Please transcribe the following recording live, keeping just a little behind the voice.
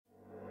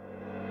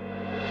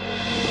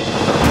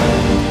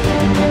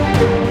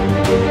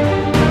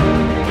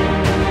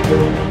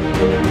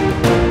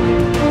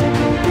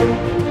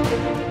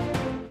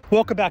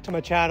welcome back to my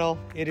channel.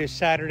 It is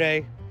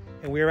Saturday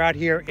and we are out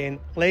here in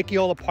Lake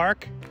Eola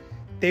Park,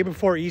 day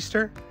before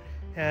Easter.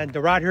 And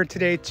we're out here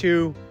today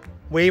to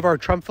wave our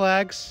Trump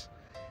flags.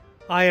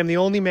 I am the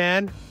only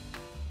man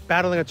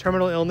battling a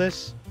terminal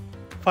illness,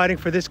 fighting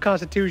for this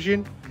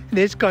Constitution,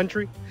 this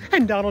country,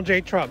 and Donald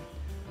J. Trump.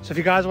 So if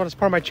you guys want to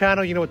support my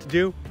channel, you know what to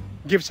do.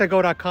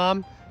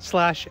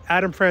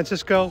 GiveSendGo.com/Adam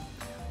Francisco.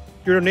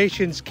 Your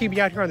donations keep me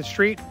out here on the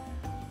street,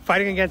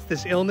 fighting against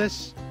this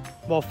illness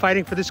while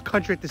fighting for this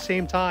country at the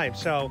same time.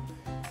 So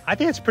I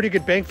think it's pretty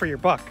good bang for your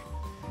buck.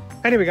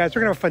 Anyway, guys,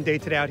 we're gonna have a fun day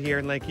today out here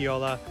in Lake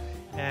Eola.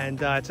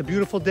 And it's a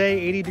beautiful day,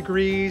 80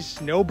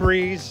 degrees, no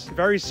breeze,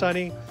 very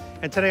sunny.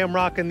 And today I'm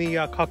rocking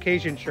the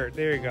Caucasian shirt.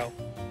 There you go.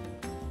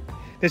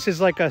 This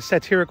is like a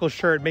satirical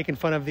shirt making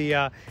fun of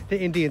the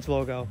Indians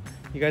logo.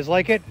 You guys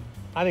like it?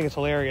 I think it's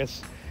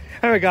hilarious.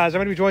 Anyway, guys, I'm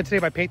gonna be joined today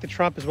by Paint the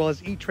Trump as well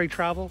as Eat, Trade,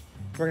 Travel.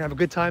 We're gonna have a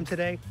good time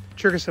today,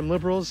 trigger some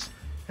liberals,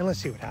 and let's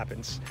see what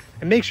happens.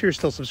 And make sure you're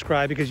still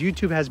subscribed because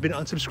YouTube has been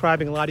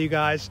unsubscribing a lot of you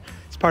guys.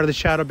 It's part of the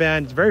shadow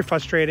ban. It's very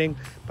frustrating,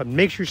 but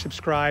make sure you're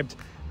subscribed.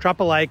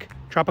 Drop a like,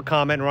 drop a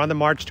comment. We're on the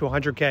march to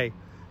 100K. And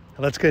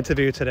let's get into the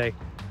video today.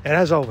 And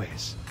as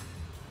always,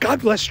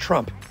 God bless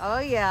Trump. Oh,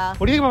 yeah.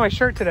 What do you think about my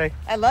shirt today?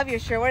 I love your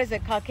shirt. What is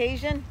it,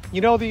 Caucasian?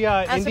 You know the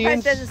I'm Indians?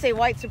 surprised it doesn't say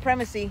white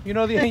supremacy. You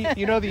know the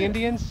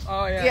Indians?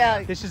 Oh, yeah.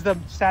 Yeah. This is the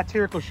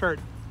satirical shirt.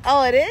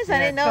 Oh, it is? Yeah, I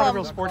didn't it's know. not a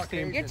real sports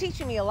team. You're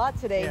teaching me a lot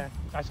today. Yeah,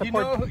 I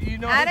support. You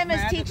know Adam who's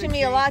is mad that teaching they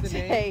me a lot changed the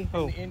today. name from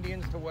Who? the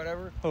Indians to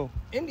whatever. Who?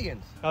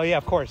 Indians. Oh yeah,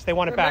 of course. They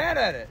want it They're back. mad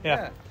at it.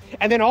 Yeah.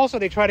 And then also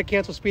they try to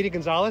cancel Speedy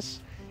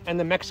Gonzalez, and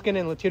the Mexican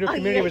and Latino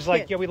community yeah. was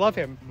like, yeah, we love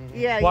him.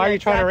 Yeah. Why yeah, are you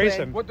trying to erase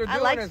exactly. him? What they're I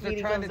doing like is they're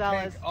Speedy trying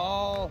Gonzalez. to take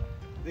all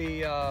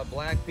the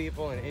black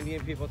people and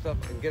Indian people and stuff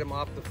and get them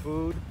off the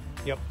food,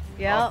 Yep.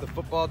 Yeah. off the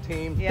football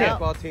team, Yeah.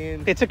 baseball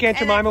team. They took Aunt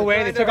And Jemima it's away.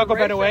 trying They to took Uncle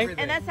Ben erase away.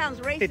 everything. And that sounds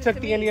racist They took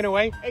to the me. Indian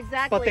away.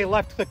 Exactly. But they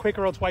left the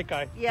Quaker Oats white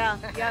guy. Yeah,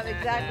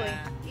 exactly.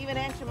 Even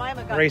Aunt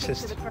Jemima got kicked to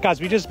Racist. the curb.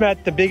 Guys, we just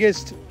met the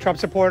biggest Trump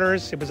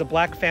supporters. It was a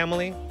black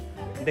family.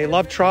 They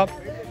love Trump.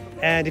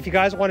 And if you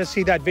guys want to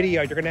see that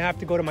video, you're going to have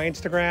to go to my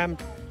Instagram,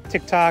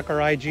 TikTok,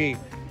 or IG,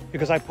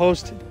 because I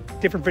post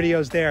different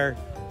videos there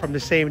from the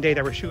same day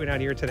that we're shooting out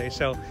here today.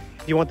 So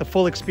if you want the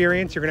full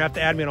experience, you're going to have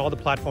to add me on all the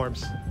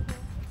platforms.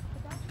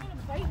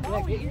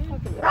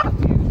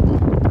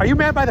 Are you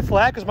mad by the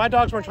flag? Because my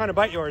dogs weren't trying to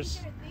bite yours.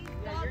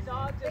 Yeah, your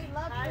dogs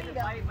tried to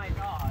bite my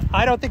dog.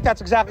 I don't think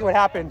that's exactly what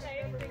happened.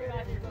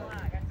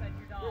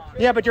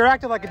 Yeah, but you're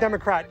acting like a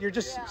Democrat. You're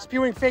just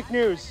spewing fake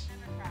news.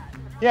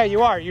 Yeah,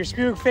 you are. You're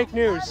spewing fake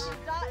news. He was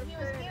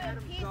giving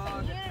peace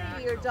and unity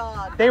to your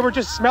dog. They were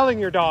just smelling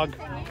your dog.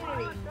 Peace and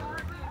unity.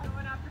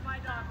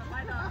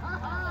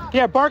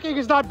 Yeah, barking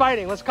is not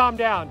biting. Let's calm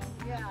down.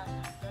 Yeah.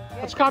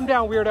 Let's calm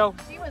down, weirdo.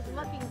 She was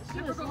looking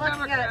Typical at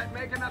Democrat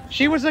making up.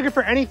 She was looking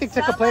for anything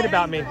to complain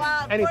about me.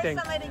 Anything.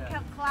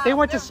 They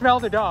went to smell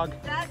the dog.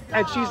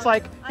 And she's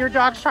like, your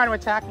dog's trying to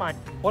attack mine.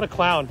 What a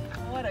clown.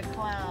 What a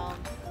clown.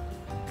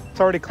 It's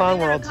already clown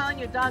They were world. calling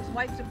your dogs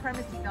white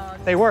supremacy dogs.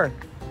 They were.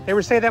 They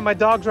were saying that my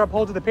dogs are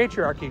upholding the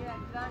patriarchy. Yeah,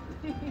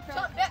 exactly.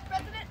 Trump, that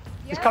president?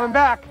 He's coming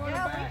back.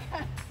 Yeah,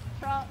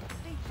 Trump,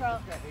 big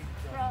Trump.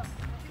 Trump.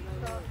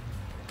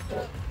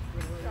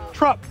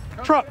 Trump,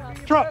 Trump,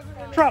 Trump,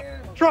 Trump,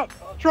 Trump,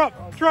 Trump,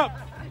 Trump.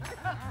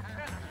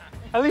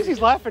 At least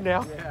he's laughing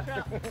now.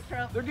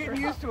 Trump. They're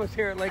getting used to us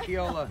here at Lake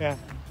Eola. Yeah.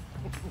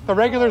 The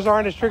regulars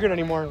aren't as triggered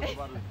anymore.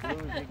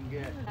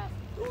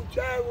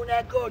 Escucha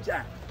una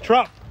cosa,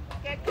 Trump.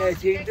 que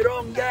si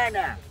Trump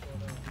gana,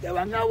 te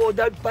van a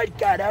votar para el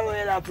carajo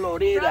de la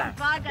Florida. Trump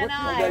va a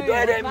ganar. Porque tú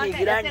eres I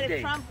said migrante.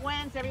 if Trump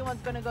wins,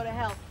 everyone's going to go to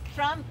hell.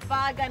 Trump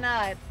va a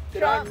ganar.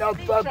 Trump no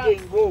big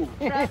fucking go. Trump,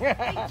 big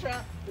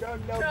Trump.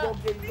 Trump no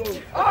fucking go.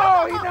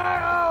 Oh, he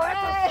died. Oh,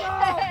 that's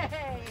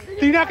Hey.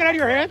 Do you knock it out of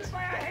your hands?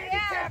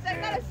 Yes, I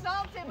got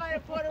assaulted by a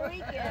Puerto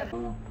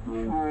Rican.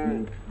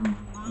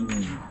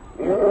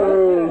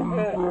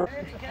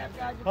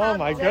 Oh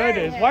my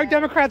goodness. Why are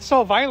Democrats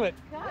so violent?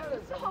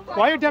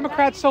 Why are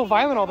Democrats so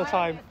violent all the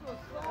time?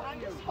 I'm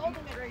just holding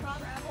a Trump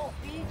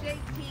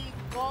BJT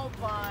gold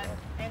bond.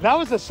 And That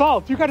was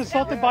assault. You got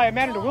assaulted by a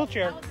man in a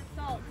wheelchair.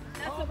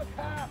 That was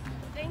assault.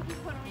 Thank you,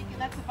 Puerto Rican.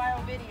 That's a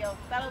viral video.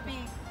 That'll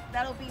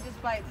be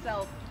just by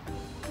itself.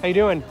 How you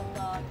doing? Little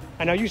dog.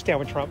 I know you stand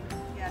with Trump.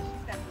 Yeah, she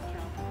stands with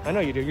Trump. I know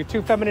you do. You're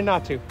too feminine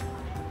not to.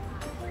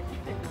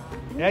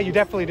 Yeah, you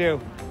definitely do.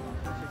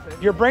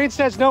 Your brain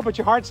says no, but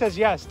your heart says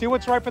yes. Do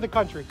what's right for the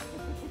country.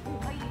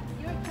 Oh,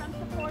 you're a Trump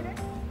supporter?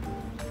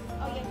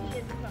 Oh, yeah, he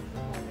is a Trump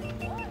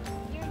supporter. What?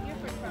 You're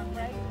for Trump,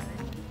 right?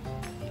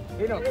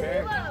 He don't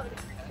care. Loud.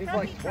 He's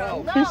like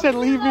 12. He said,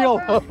 leave me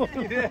alone.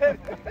 He did.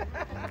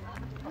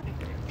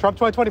 Trump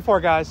 2024,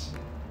 guys.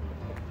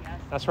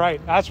 That's right.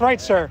 That's right,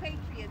 sir.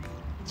 Patriots.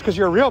 It's because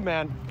you're a real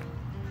man.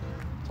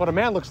 It's what a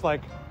man looks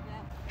like.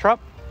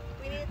 Trump,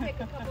 We need to take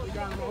a couple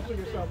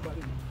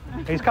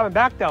of he's coming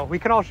back, though. We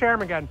can all share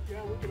him again.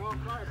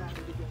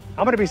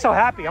 I'm going to be so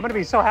happy. I'm going to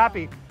be so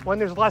happy when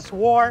there's less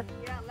war,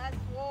 Yeah, less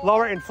war.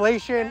 lower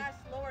inflation,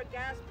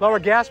 Gas, lower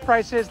gas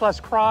prices, less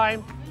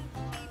crime,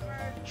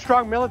 cheaper.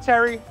 strong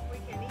military. We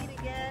can eat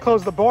again.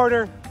 close the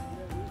border.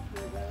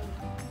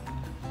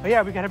 Oh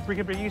yeah, we gotta bring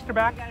Easter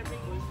back. We gotta bring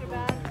Easter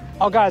back.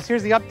 Oh guys,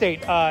 here's the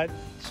update.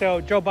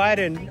 So Joe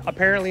Biden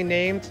apparently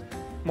named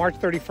March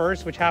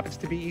 31st, which happens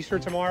to be Easter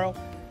tomorrow,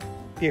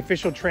 the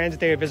official Trans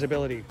Day of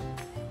Visibility,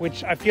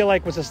 which I feel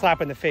like was a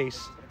slap in the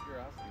face.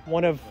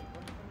 One of...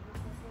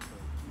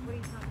 What are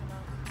you talking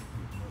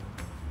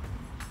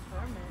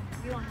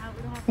about? We don't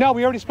have No,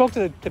 we already spoke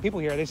to the people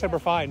here. They said we're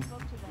fine.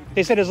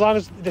 They said as long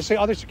as they say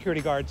other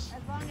security guards.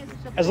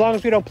 As long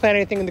as we don't plant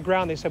anything in the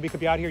ground, they said we could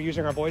be out here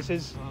using our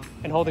voices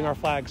and holding our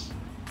flags.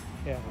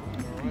 Yeah.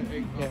 All right.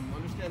 Hey,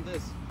 understand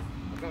this.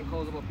 I've gotten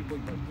calls about people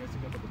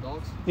dressing up with the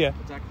dogs. Yeah.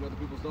 Attacking other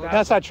people's dogs.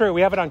 That's not true.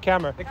 We have it on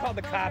camera. They called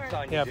the cops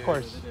on you. Yeah, of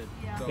course. They did.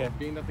 Yeah. So Yeah.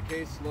 being that the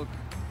case, look,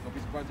 don't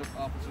be surprised if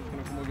officers are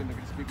going to come over and they're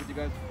going to speak with you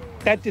guys.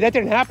 That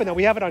didn't happen though.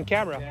 We have it on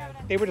camera.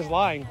 They were just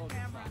lying. Hold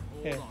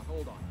Yeah. on.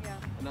 Yeah.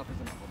 Enough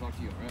is enough. I'll talk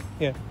to you, all right?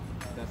 Yeah.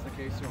 If that's the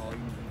case, sir, all you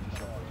need to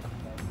show up.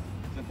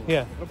 Simple.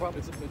 Yeah. No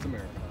problem. It's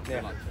America. Yeah.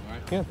 Relax, all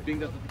right? Yeah. Being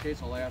that's the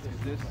case, all I ask is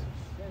this.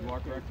 You are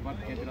correct about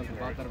it. Can't do nothing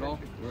about that at all.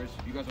 Whereas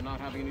you guys are not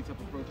having any type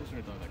of protest or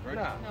anything like that,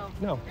 correct?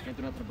 No. No. Can't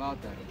do nothing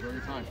about that. Enjoy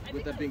your time.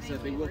 With that being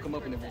said, they will come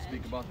up and they will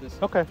speak about this.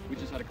 Okay. We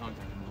just had a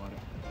contact them about it.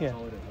 Yeah. That's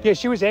all it is. Yeah,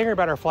 she was angry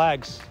about our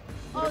flags.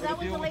 Oh, that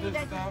was the lady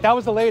that just... That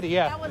was the lady,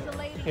 yeah. That was the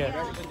lady, Yeah.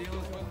 Whatever the deal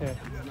is with, Yeah.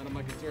 it's none of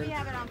my concern. We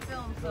have it on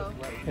film, so...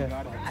 Yeah. You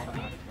got it.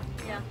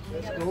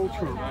 Yeah. Go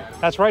true.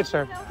 That's right,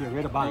 sir. Get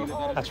rid of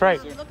Biden. That's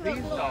right. Look at those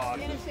little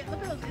innocent...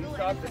 Look at those little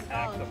innocent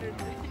dogs.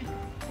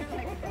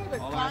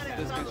 All I ask is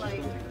this, guys, just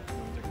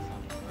don't take a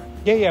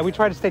sound. Yeah, yeah, we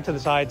try to stay to the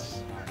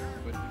sides.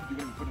 But if you're going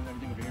to be putting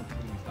everything over here and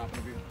putting me stopping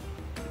over here,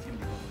 it's going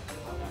to be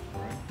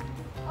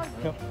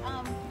all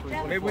right?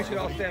 Yep. Maybe we should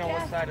all stand on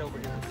one side over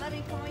here. Let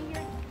me come in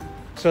here.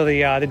 So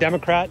the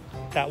Democrat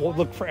that will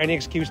look for any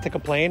excuse to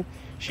complain,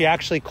 she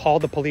actually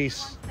called the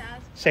police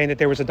saying that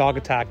there was a dog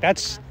attack.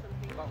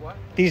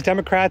 These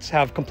Democrats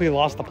have completely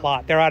lost the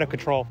plot. They're out of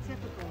control. Typical.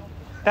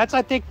 That's,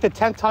 I think, the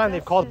 10th time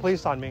they've called the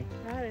police on me.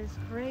 That is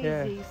crazy.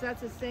 Yeah. So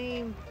that's the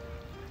same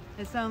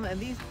as some... And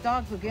these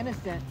dogs look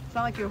innocent. It's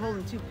not like you're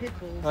holding two pit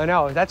bulls. I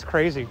know, that's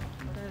crazy.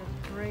 That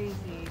is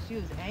crazy. She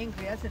was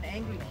angry. That's an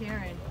angry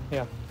Karen.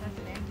 Yeah. That's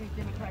an angry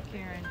Democrat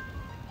Karen.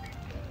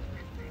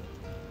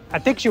 I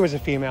think she was a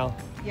female.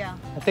 Yeah.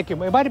 I think it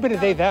might have been a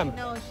they, them.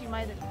 No, she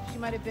might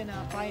have been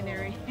a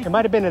binary. It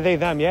might have been a they,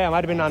 them. Yeah, it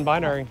might have been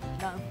non-binary.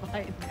 Not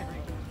binary.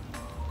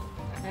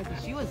 Yeah,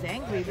 'cause she was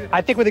angry. Dude.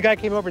 I think when the guy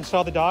came over and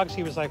saw the dogs,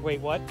 he was like,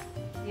 wait, what?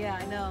 Yeah,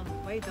 I know.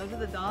 Wait, those are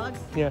the dogs?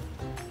 Yeah.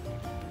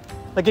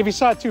 Like if you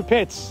saw two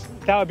pits,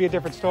 that would be a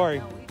different story.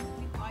 No, we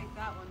fight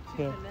that one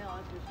too. Yeah. And nail,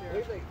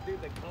 that's for sure.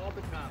 Dude, they called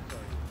the cops on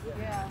you.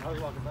 Yeah. I was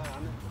walking by.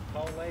 I'm a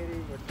tall lady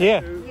with Yeah.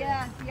 tattoos.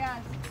 Yes,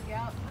 yes.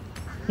 Yep.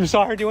 You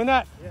saw her doing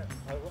that? Yeah.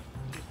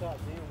 She stopped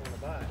me and wanted to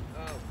buy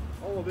it.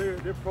 Oh,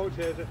 they're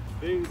protesting.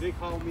 They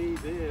call me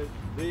this.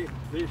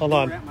 They Hold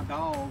on. at my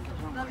dogs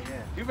or something like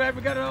that. You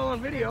better got it all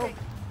on video.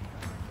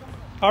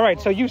 All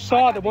right, so you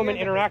saw the woman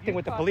interacting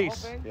with the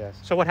police. Yes.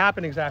 So what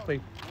happened exactly?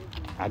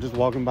 I just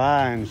walking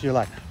by and she was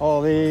like,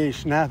 oh, they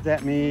snapped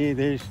at me.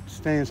 They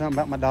saying something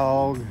about my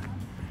dog.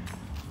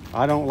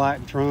 I don't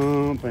like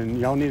Trump and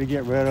y'all need to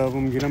get rid of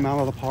them. Get them out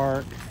of the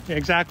park. Yeah,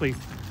 exactly.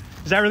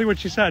 Is that really what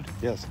she said?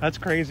 Yes. That's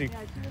crazy. Yeah,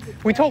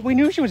 she was a We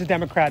knew she was a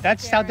Democrat.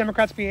 That's how Karen.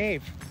 Democrats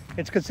behave.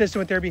 It's consistent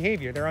with their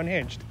behavior. They're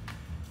unhinged.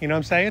 You know what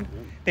I'm saying?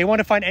 They want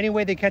to find any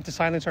way they can to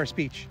silence our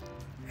speech.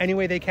 Any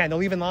way they can.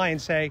 They'll even lie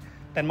and say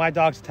that my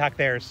dogs attacked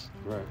theirs.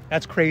 Right.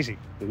 That's crazy.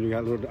 Then you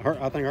got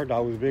I think her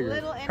dog was bigger.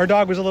 little Her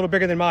dog was a little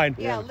bigger than mine.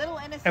 Yeah, little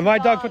innocent And my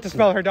dog dogs. went to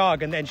smell her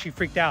dog and then she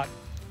freaked out.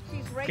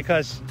 She's racist.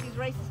 because- she's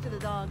racist to the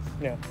dogs.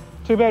 Yeah.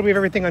 Too bad we have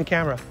everything on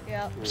camera.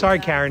 Yeah. Sorry,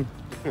 Yeah. Karen.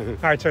 All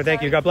right, sir.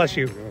 Thank you. God bless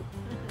you.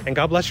 And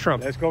God bless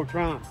Trump. Let's go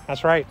Trump.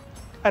 That's right.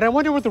 And I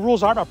wonder what the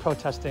rules are about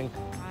protesting.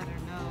 I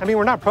don't know. I mean,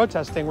 we're not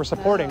protesting. We're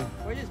supporting. No,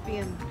 we're just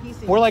being peace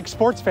and We're like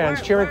sports fans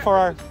We're- cheering we're- for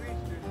our...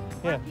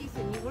 we're Yeah. peace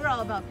and we're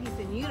all about peace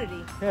and unity.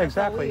 Yeah, That's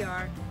exactly. All we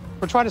are.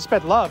 We're trying to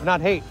spread love,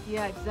 not hate.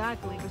 Yeah,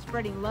 exactly. We're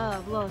spreading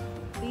love. Look,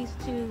 these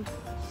two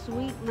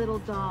sweet little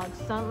dogs,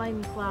 Sunlight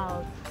and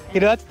Cloud. You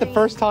know, that's the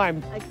first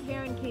time. A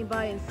Karen came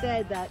by and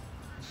said that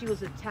she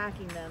was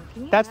attacking them.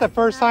 Can you That's the imagine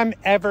first that? time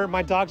ever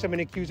my dogs have been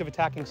accused of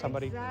attacking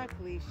somebody.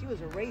 Exactly. She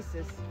was a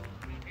racist.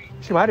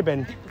 She might have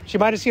been. She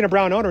might have seen a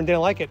brown owner and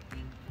didn't like it.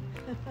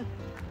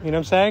 You know what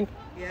I'm saying?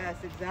 Yes,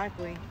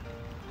 exactly.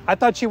 I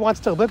thought she wants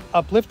to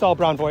uplift all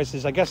brown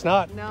voices. I guess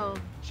not. No.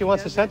 She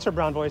wants to doesn't. censor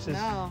brown voices.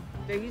 No,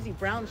 they're using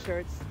brown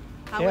shirts.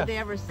 How Yeah. would they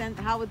ever send?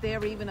 How would they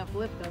ever even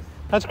uplift us?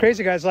 That's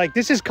crazy, guys. Like,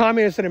 this is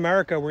communist in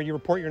America where you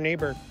report your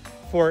neighbor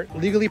for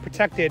legally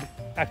protected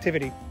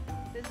activity.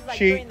 This is like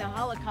She- during the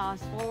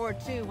Holocaust, World War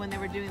II, when they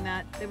were doing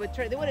that. They would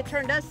have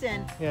turned us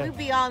in. Yeah. We'd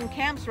be on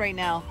camps right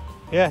now.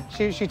 Yeah,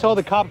 she told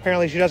the cop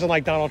apparently she doesn't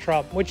like Donald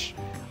Trump, which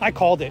I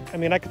called it. I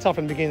mean, I could tell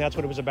from the beginning that's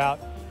what it was about.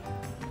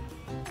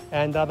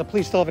 And the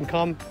police still haven't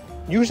come.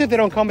 Usually if they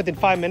don't come within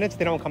 5 minutes,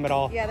 they don't come at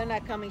all. Yeah, they're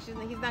not coming. He's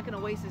not going to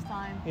waste his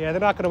time. Yeah, they're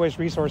not going to waste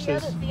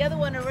resources. The other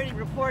one already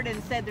reported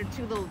and said they're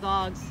two little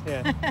dogs.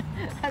 Yeah.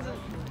 That's a-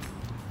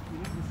 You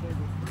need to say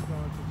that your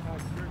dogs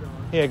attacked your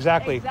dog. Yeah,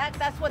 exactly.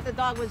 That's what the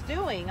dog was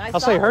doing. I'll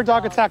say her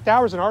dog attacked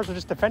ours, and ours was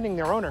just defending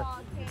their owner.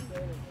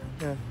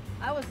 Yeah.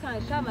 I was kind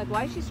of shocked. I'm like,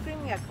 why is she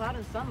screaming at cloud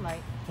and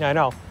sunlight? Yeah, I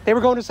know. They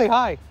were going to say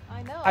hi.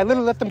 I know. I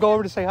literally let them go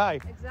over to say hi.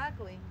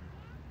 Exactly.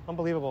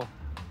 Unbelievable.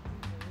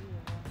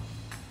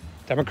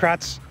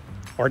 Democrats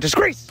are a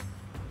disgrace.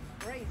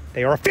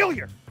 They are a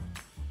failure.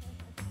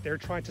 They're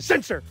trying to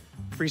censor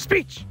free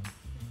speech.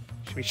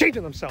 Should be ashamed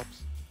of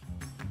themselves.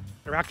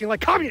 They're acting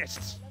like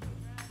communists.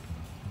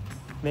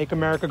 Make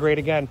America great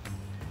again.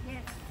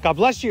 Yes. God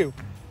bless you.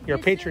 You're a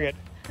patriot.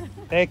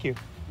 Thank you.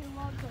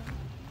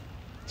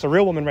 It's a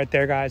real woman right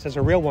there, guys. That's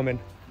a real woman.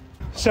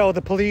 So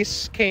the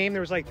police came.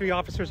 There was like 3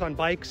 officers on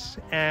bikes,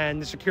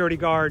 and the security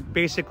guard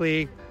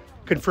basically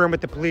confirmed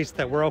with the police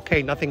that we're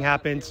okay. Nothing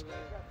happened.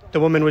 The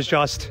woman was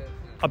just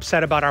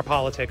upset about our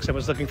politics and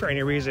was looking for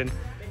any reason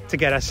to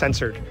get us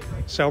censored.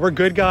 So we're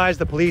good, guys.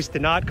 The police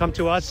did not come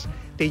to us.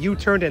 They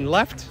U-turned and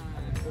left,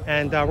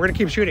 and we're gonna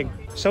keep shooting.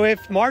 So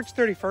if March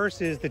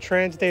 31st is the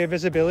Trans Day of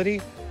Visibility,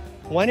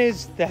 when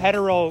is the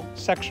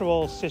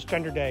heterosexual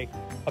cisgender day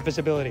of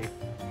visibility?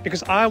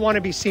 Because I want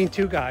to be seen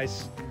too,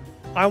 guys.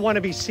 I want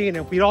to be seen.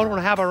 If we don't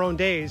have our own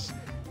days,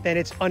 then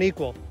it's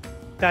unequal.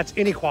 That's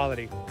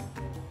inequality.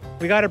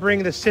 We got to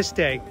bring the cis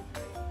day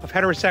of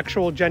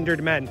heterosexual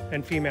gendered men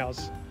and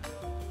females.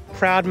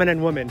 Proud men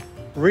and women.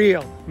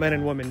 Real men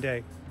and women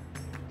day.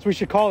 So we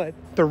should call it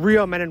the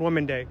Real Men and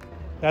Women Day.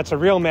 That's a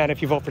real man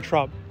if you vote for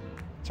Trump.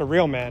 It's a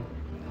real man.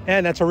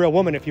 And that's a real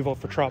woman if you vote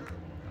for Trump.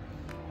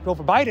 Vote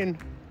for Biden.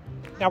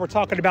 Now we're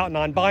talking about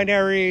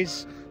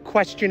non-binaries,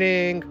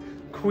 questioning,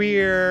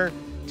 queer,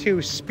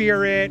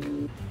 two-spirit.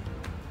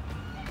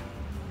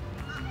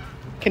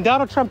 Can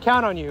Donald Trump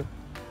count on you?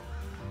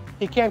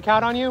 He can't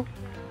count on you.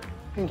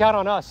 He can count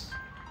on us.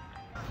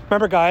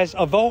 Remember, guys,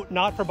 a vote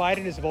not for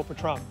Biden is a vote for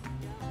Trump.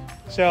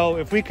 So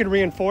if we can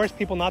reinforce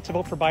people not to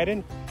vote for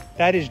Biden,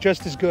 that is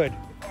just as good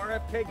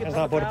as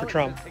not voting for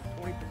Trump.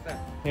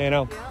 Yeah, I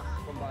know.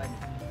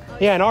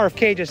 Yeah, and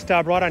RFK just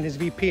brought on his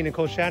VP,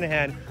 Nicole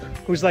Shanahan,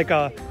 who's like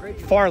a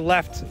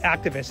far-left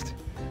activist.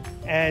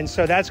 And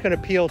so that's going to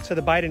appeal to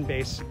the Biden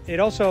base. It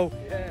also,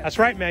 that's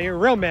right, man, you're a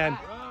real man.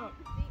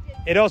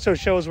 It also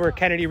shows where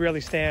Kennedy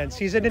really stands.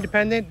 He's an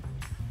independent,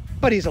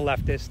 but he's a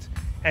leftist.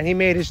 And he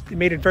made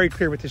it very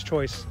clear with his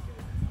choice,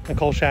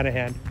 Nicole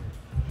Shanahan,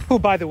 who,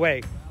 by the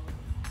way,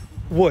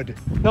 would.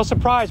 No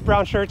surprise,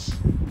 brown shirts.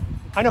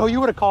 I know who you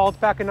would have called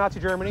back in Nazi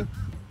Germany.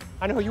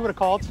 I know who you would have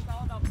called.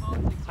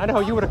 I know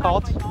who you would have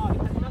called.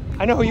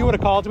 I know who you would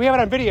have called. We have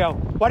it on video.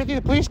 Why do you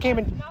think the police came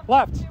and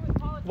left?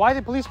 Why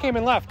did the police came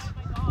and left?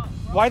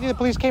 Why did the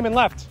police came and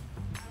left?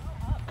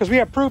 Because we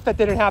have proof that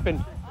didn't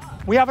happen.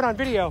 We have it on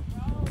video.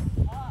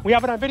 We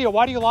have it on video.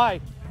 Why do you lie?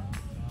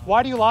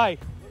 Why do you lie?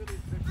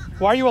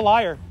 Why are you a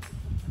liar?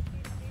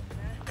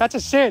 That's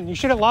a sin. You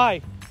shouldn't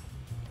lie.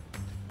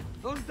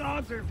 Those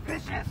dogs are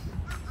vicious.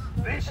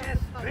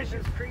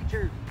 Vicious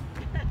creatures.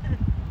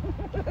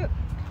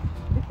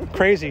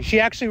 Crazy. She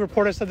actually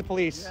reported us to the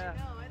police. No, and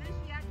then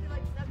she acted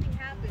like nothing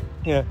happened.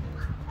 Yeah.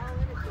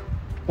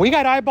 We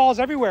got eyeballs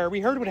everywhere. We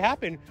heard what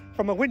happened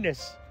from a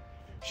witness.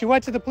 She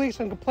went to the police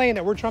and complained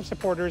that we're Trump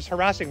supporters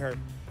harassing her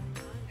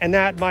and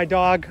that my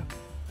dog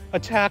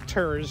attacked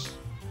hers.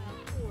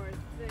 Poor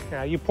thing.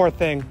 Yeah, you poor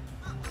thing.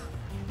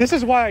 This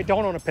is why I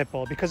don't own a pit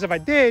bull, because if I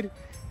did,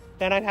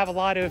 then I'd have a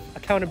lot of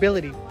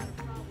accountability.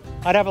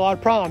 I'd have a lot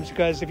of problems,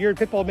 because if your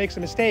pit bull makes a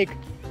mistake,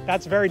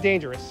 that's very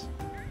dangerous.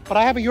 But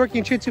I have a Yorkie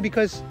and Shih Tzu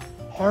because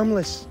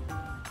harmless.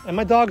 And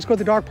my dogs go to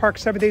the dog park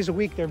 7 days a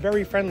week. They're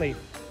very friendly.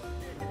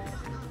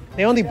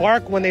 They only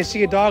bark when they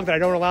see a dog that I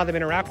don't allow them to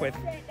interact with.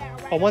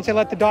 But once I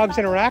let the dogs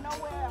interact,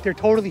 they're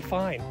totally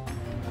fine.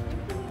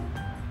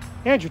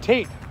 Andrew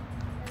Tate.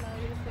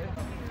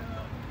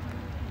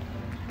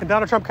 Can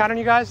Donald Trump count on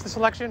you guys this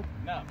election?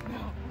 No.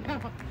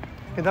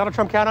 Can Donald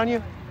Trump count on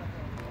you?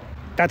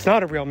 That's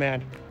not a real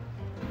man.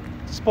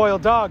 It's a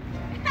spoiled dog.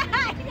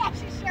 Yeah,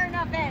 she sure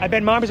enough is. I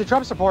bet Mommy's a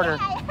Trump supporter.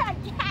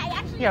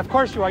 Actually, Yeah, of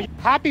course you are.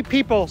 Happy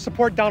people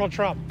support Donald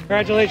Trump.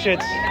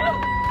 Congratulations.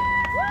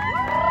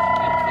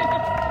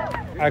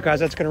 All right, guys,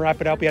 that's going to wrap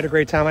it up. We had a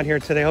great time out here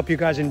today. Hope you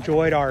guys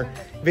enjoyed our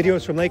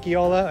videos from Lake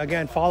Eola.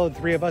 Again, follow the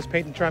 3 of us,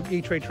 Paint and Trump,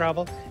 E-Trade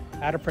Travel,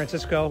 Adam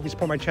Francisco. You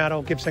support my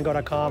channel,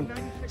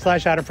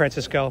 gibsongo.com/Adam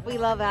Francisco. we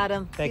love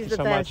Adam. Thank He's you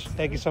the so best. much.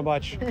 Thank you so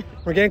much.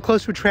 We're getting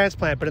close to a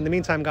transplant, but in the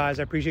meantime, guys,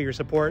 I appreciate your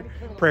support,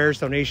 prayers,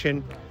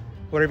 donation,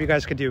 whatever you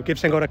guys could do.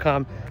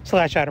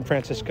 gibsongo.com/Adam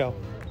Francisco.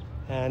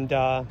 And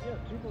yeah,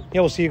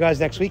 we'll see you guys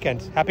next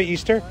weekend. Happy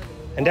Easter.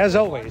 And as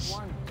always,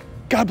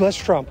 God bless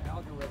Trump.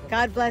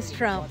 God bless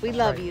Trump. We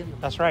love you.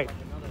 That's right.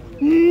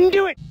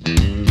 Do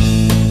it.